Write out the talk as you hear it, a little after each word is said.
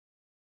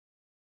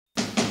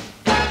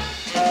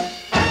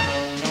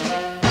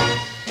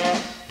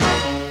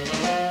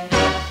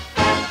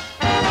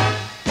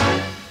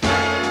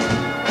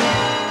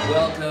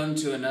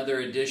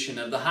another edition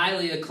of the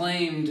highly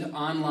acclaimed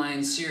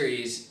online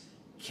series,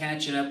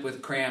 Catching Up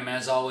with Cramm.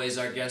 As always,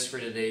 our guest for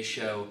today's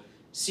show,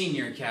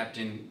 Senior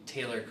Captain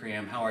Taylor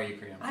Cramm. How are you,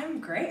 Cramm? I'm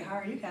great. How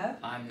are you, Kev?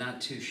 I'm not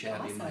too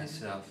shabby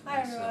myself.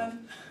 Hi,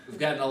 everyone. We've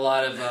gotten a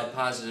lot of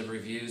positive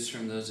reviews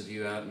from those of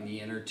you out in the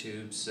inner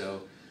tubes,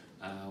 so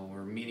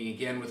we're meeting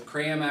again with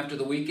Cramm after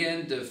the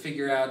weekend to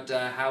figure out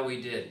how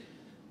we did.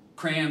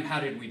 Cramm, how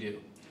did we do?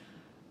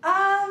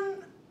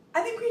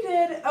 I think we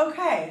did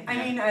okay. Yeah. I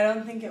mean, I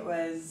don't think it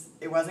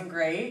wasn't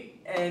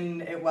great,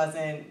 and it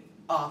wasn't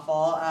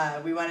awful.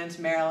 We went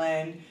into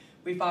Maryland.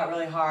 We fought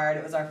really hard.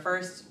 It was our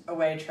first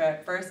away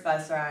trip, first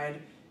bus ride.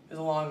 It was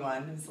a long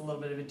one. It was a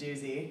little bit of a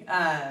doozy.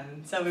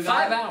 So we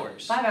got 5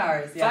 hours. 5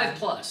 hours, yeah. 5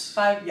 plus.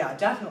 5, yeah,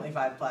 definitely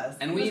 5 plus.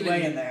 And it we was even,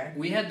 way in there.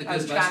 We had the good I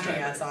was bus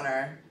tracking driver. us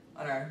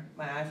on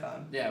my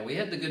iPhone. Yeah, we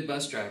had the good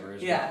bus driver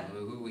as Yeah.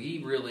 well. Who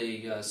he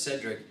really,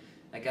 Cedric,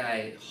 that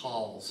guy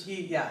hauls.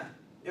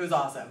 It was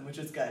awesome, which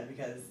was good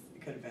because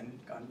it could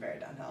have gone very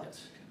downhill.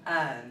 Yes.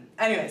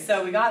 Anyway,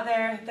 so we got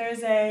there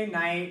Thursday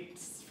night,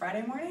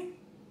 Friday morning?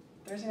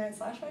 Thursday night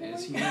 / Friday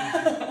morning?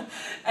 Yeah.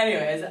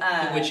 Anyways.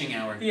 The witching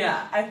hour.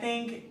 Yeah, I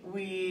think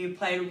we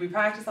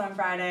practiced on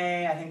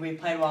Friday. I think we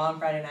played well on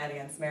Friday night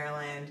against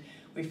Maryland.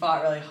 We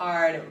fought really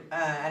hard.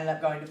 Ended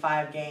up going to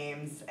 5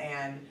 games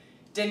and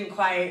didn't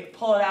quite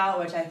pull it out,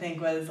 which I think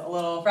was a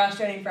little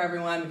frustrating for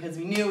everyone because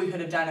we knew we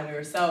could have done it. We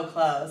were so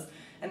close.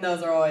 And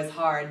those are always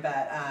hard,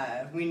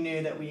 but we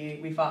knew that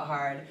we fought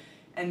hard.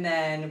 And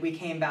then we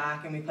came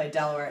back and we played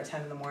Delaware at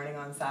 10 in the morning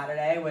on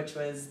Saturday, which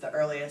was the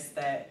earliest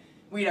that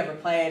we'd ever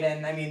played.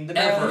 And I mean,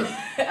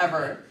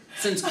 ever.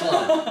 Since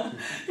club.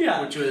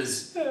 Yeah. Which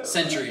was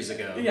centuries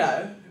ago.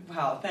 Yeah.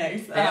 Wow,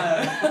 thanks.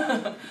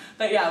 Yeah.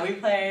 But yeah, we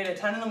played at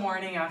 10 in the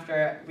morning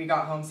after we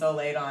got home so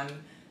late on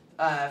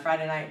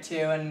Friday night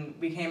too. And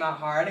we came out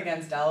hard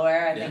against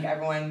Delaware. I think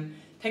everyone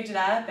picked it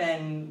up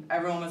and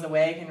everyone was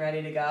awake and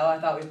ready to go. I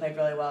thought we played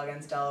really well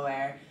against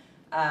Delaware.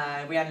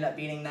 We ended up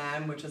beating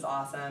them, which was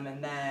awesome.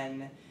 And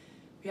then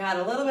we had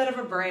a little bit of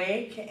a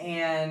break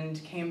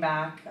and came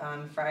back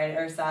on Friday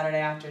or Saturday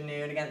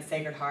afternoon against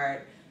Sacred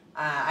Heart.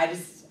 I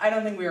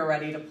don't think we were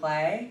ready to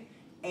play.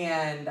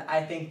 And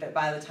I think that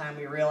by the time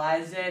we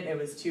realized it, it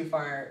was too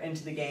far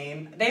into the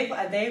game.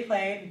 They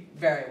played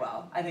very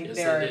well. I think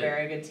they were a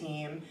very good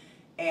team.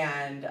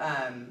 And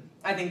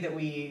I think that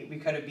we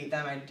could have beat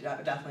them. I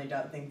definitely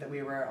don't think that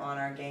we were on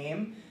our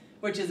game,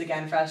 which is,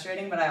 again,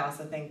 frustrating, but I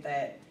also think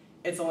that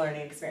it's a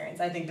learning experience.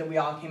 I think that we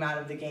all came out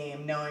of the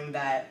game knowing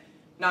that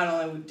not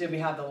only did we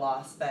have the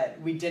loss,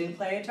 that we didn't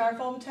play to our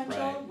full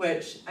potential,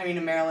 which, I mean,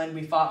 in Maryland,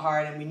 we fought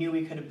hard and we knew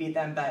we could have beat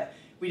them, but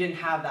we didn't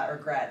have that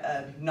regret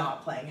of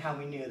not playing how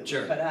we knew that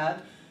we could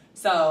have.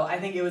 So I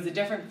think it was a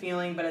different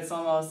feeling, but it's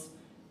almost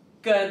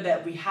good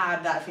that we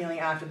had that feeling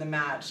after the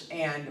match,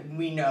 and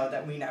we know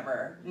that we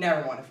never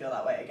want to feel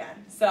that way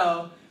again.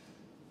 So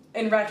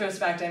in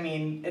retrospect, I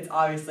mean, it's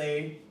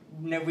obviously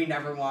we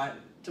never want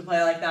to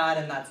play like that,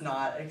 and that's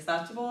not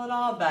acceptable at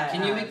all. But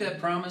can you make that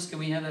promise? Can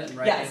we have that in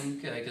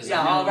writing? Yes.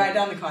 Yeah, I'll write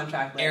down the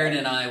contract later. Aaron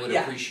and I would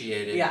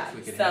appreciate it if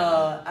we could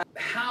have that.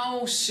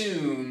 How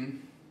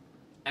soon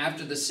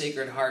after the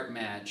Sacred Heart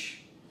match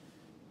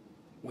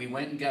we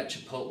went and got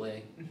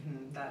Chipotle?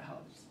 That helps.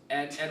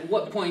 At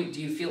what point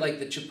do you feel like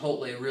the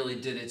Chipotle really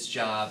did its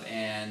job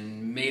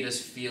and made us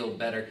feel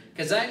better?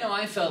 Because I know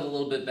I felt a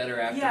little bit better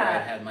after I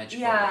had my Chipotle.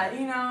 Yeah,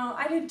 you know,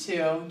 I did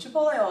too.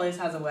 Chipotle always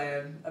has a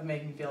way of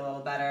making me feel a little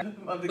better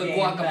of the game.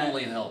 But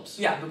guacamole helps.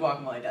 Yeah, the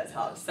guacamole does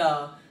help.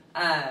 So,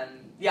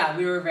 yeah,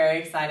 we were very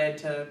excited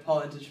to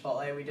pull into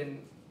Chipotle. We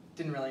didn't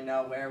really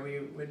know where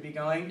we would be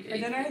going for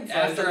dinner. So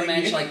after a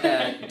match like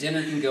that,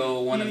 dinner can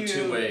go one of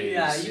 2 ways.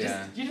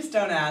 Yeah, you just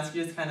don't ask.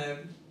 You just kind of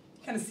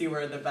see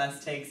where the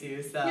bus takes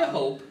you. So you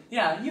hope.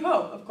 Yeah, you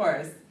hope, of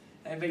course.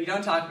 But you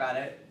don't talk about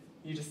it.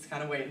 You just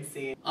kind of wait and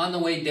see. On the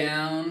way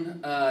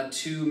down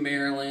to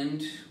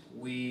Maryland,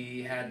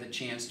 we had the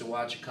chance to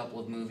watch a couple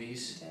of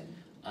movies.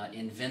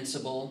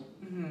 Invincible,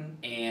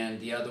 and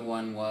the other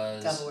one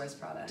was Devil Wears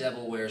Prada.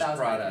 Devil Wears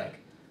Prada.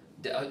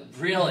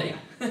 Really?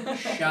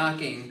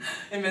 Shocking.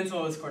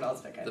 Invincible was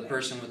Cordell's pick, I think. The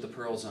person with the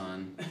pearls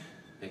on.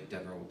 Big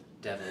Devil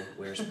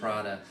Wears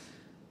Prada.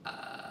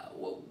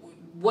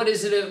 What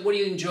is it? What do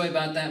you enjoy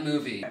about that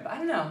movie? I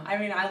don't know. I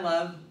mean, I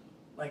love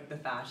like the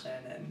fashion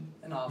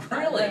and all of that.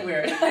 Really? It's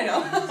weird. I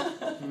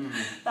know.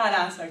 That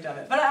aspect of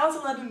it. But I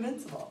also loved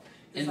Invincible.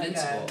 It's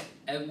Invincible.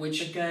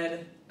 Which a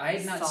good, I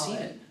had not seen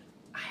it.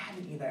 I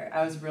hadn't either.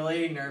 I was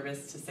really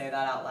nervous to say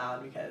that out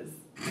loud because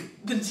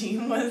the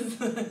team was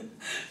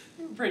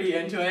pretty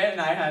into it, and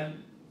I had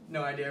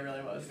no idea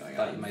really what was going on.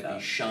 Thought you might be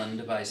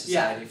shunned by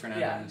society for not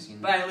having seen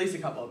it. But at least a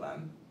couple of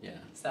them. Yeah.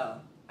 So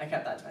I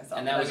kept that to myself.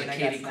 And that was a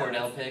Katie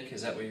Cordell pick?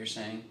 Is that what you're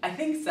saying? I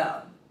think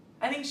so.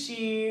 I think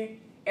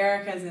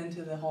Erica's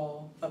into the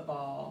whole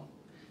football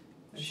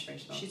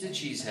inspirational She's a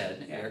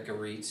cheesehead, Erica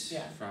Reitz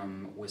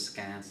from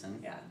Wisconsin.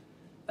 Yeah.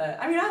 But,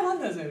 I mean, I love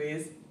those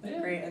movies.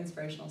 Great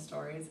inspirational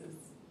stories.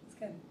 It's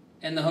good.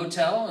 And the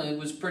hotel, it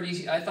was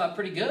I thought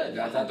pretty good.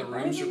 I thought the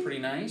rooms were pretty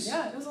nice.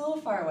 Yeah, it was a little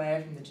far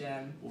away from the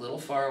gym. A little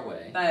far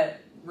away. But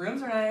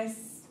rooms were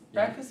nice.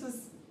 Breakfast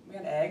was, we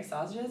had eggs,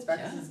 sausages.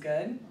 Breakfast was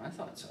good. I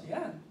thought so.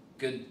 Yeah.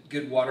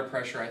 Good water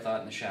pressure, I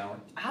thought, in the shower.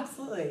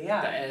 Absolutely,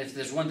 yeah. If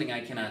there's one thing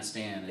I cannot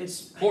stand,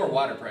 it's poor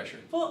water pressure.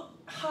 Well,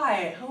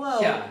 hi,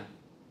 hello. Yeah.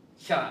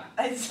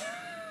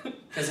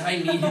 Because I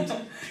need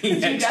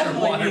the extra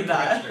water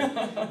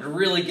pressure to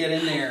really get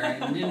in there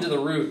and into the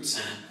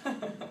roots.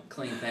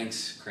 Clean.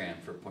 Thanks, Cramm,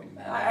 for pointing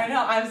that out. I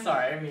know. I'm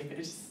sorry. I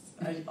mean,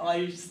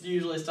 I just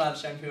usually still have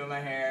shampoo in my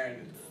hair.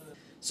 And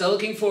so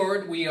looking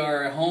forward, we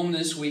are home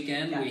this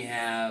weekend. Yes. We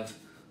have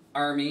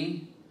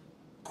Army,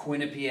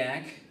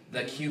 Quinnipiac,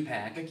 the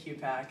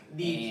QPAC,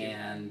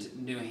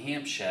 and New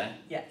Hampshire.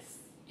 Yes.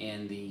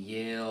 In the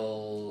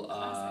Yale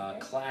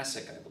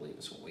Classic, I believe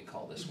is what we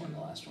call this one. The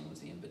last one was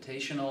the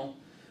Invitational.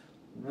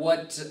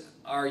 What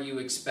are you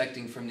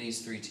expecting from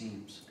these three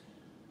teams?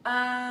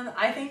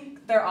 I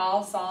think they're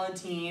all solid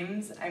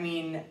teams. I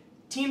mean,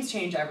 teams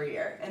change every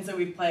year, and so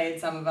we've played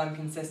some of them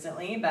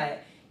consistently,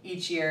 but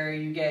each year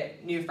you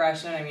get new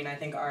freshmen. I mean, I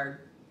think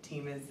our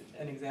team is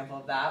an example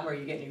of that, where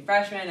you get new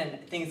freshmen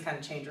and things kind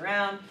of change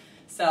around.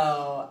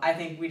 So I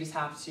think we just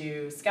have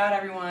to scout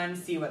everyone,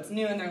 see what's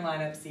new in their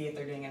lineup, see if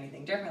they're doing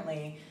anything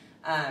differently,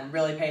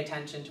 really pay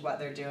attention to what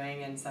they're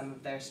doing and some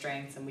of their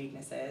strengths and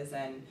weaknesses,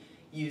 and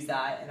use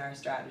that in our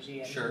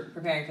strategy and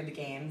preparing for the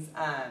games.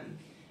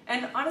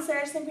 And honestly,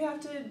 I just think we have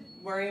to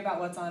worry about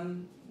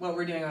what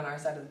we're doing on our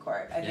side of the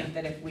court. I think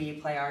that if we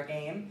play our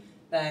game,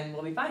 then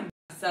we'll be fine.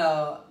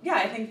 So yeah,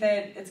 I think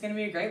that it's going to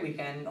be a great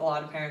weekend. A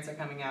lot of parents are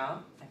coming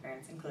out, my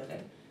parents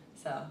included.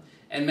 So.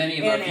 And many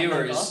of our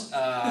viewers,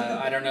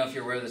 I don't know if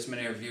you're aware of this,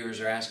 many of our viewers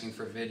are asking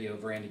for a video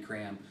of Randy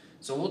Cramm.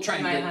 So we'll try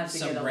and get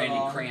some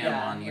Randy Cramm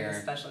on here. Like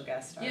a special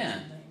guest star.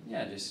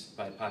 Yeah, just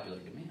by popular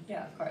demand.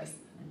 Yeah, of course.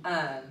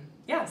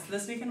 Yeah, so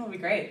this weekend will be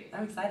great.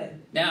 I'm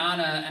excited. Now, on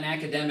an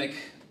academic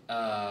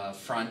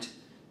front,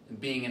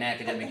 being an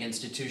academic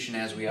institution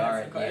as we are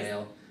at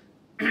Yale,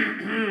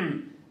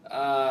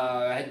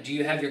 do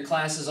you have your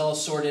classes all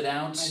sorted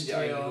out?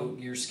 I do.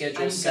 Your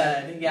schedule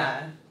set? Good,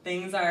 yeah.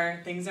 Things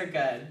are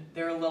good.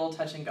 They were a little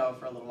touch and go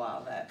for a little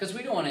while, but because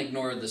we don't want to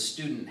ignore the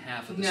student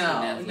half of the student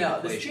athlete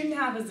equation. The student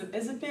half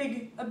is a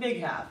big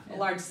half, a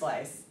large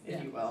slice,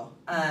 if you will.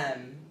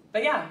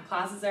 But yeah,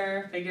 classes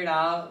are figured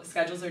out.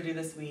 Schedules are due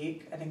this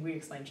week. I think we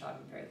explained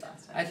shopping period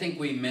last time. I think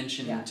we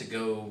mentioned to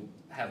go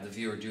have the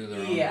viewer do their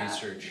own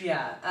research.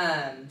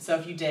 Yeah. So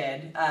if you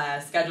did,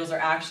 schedules are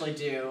actually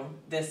due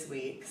this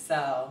week.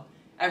 So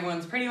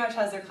everyone's pretty much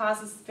has their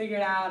classes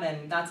figured out,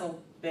 and that's a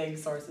big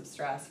source of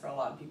stress for a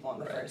lot of people in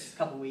the first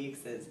couple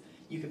weeks. Is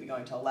you could be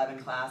going to 11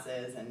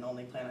 classes and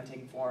only plan on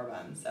taking 4 of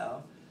them.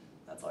 So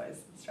that's always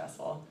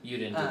stressful. You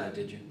didn't do that,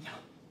 did you?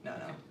 No.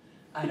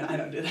 I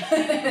don't do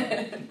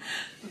that.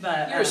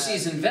 But you're a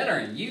seasoned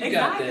veteran. You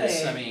got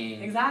this. I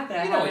mean, you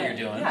know what you're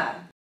doing. Yeah.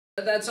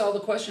 That's all the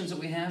questions that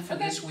we have for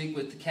this week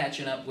with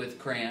Catching Up with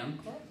Cramm.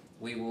 Cool.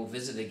 We will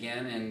visit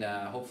again, and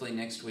hopefully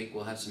next week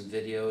we'll have some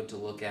video to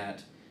look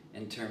at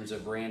in terms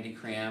of Randy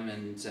Cramm,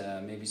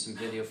 and maybe some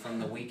video from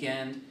the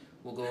weekend.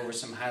 We'll go over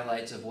some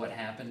highlights of what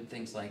happened,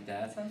 things like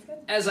that. Sounds good.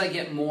 As I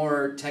get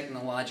more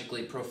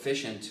technologically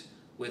proficient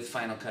with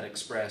Final Cut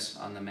Express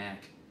on the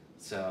Mac.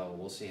 So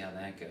we'll see how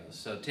that goes.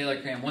 So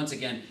Taylor Cramm, once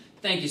again,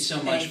 thank you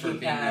so much for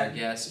being our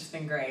guest. It's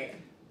been great.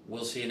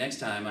 We'll see you next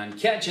time on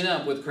Catching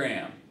Up with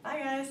Cramm. Bye,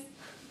 guys.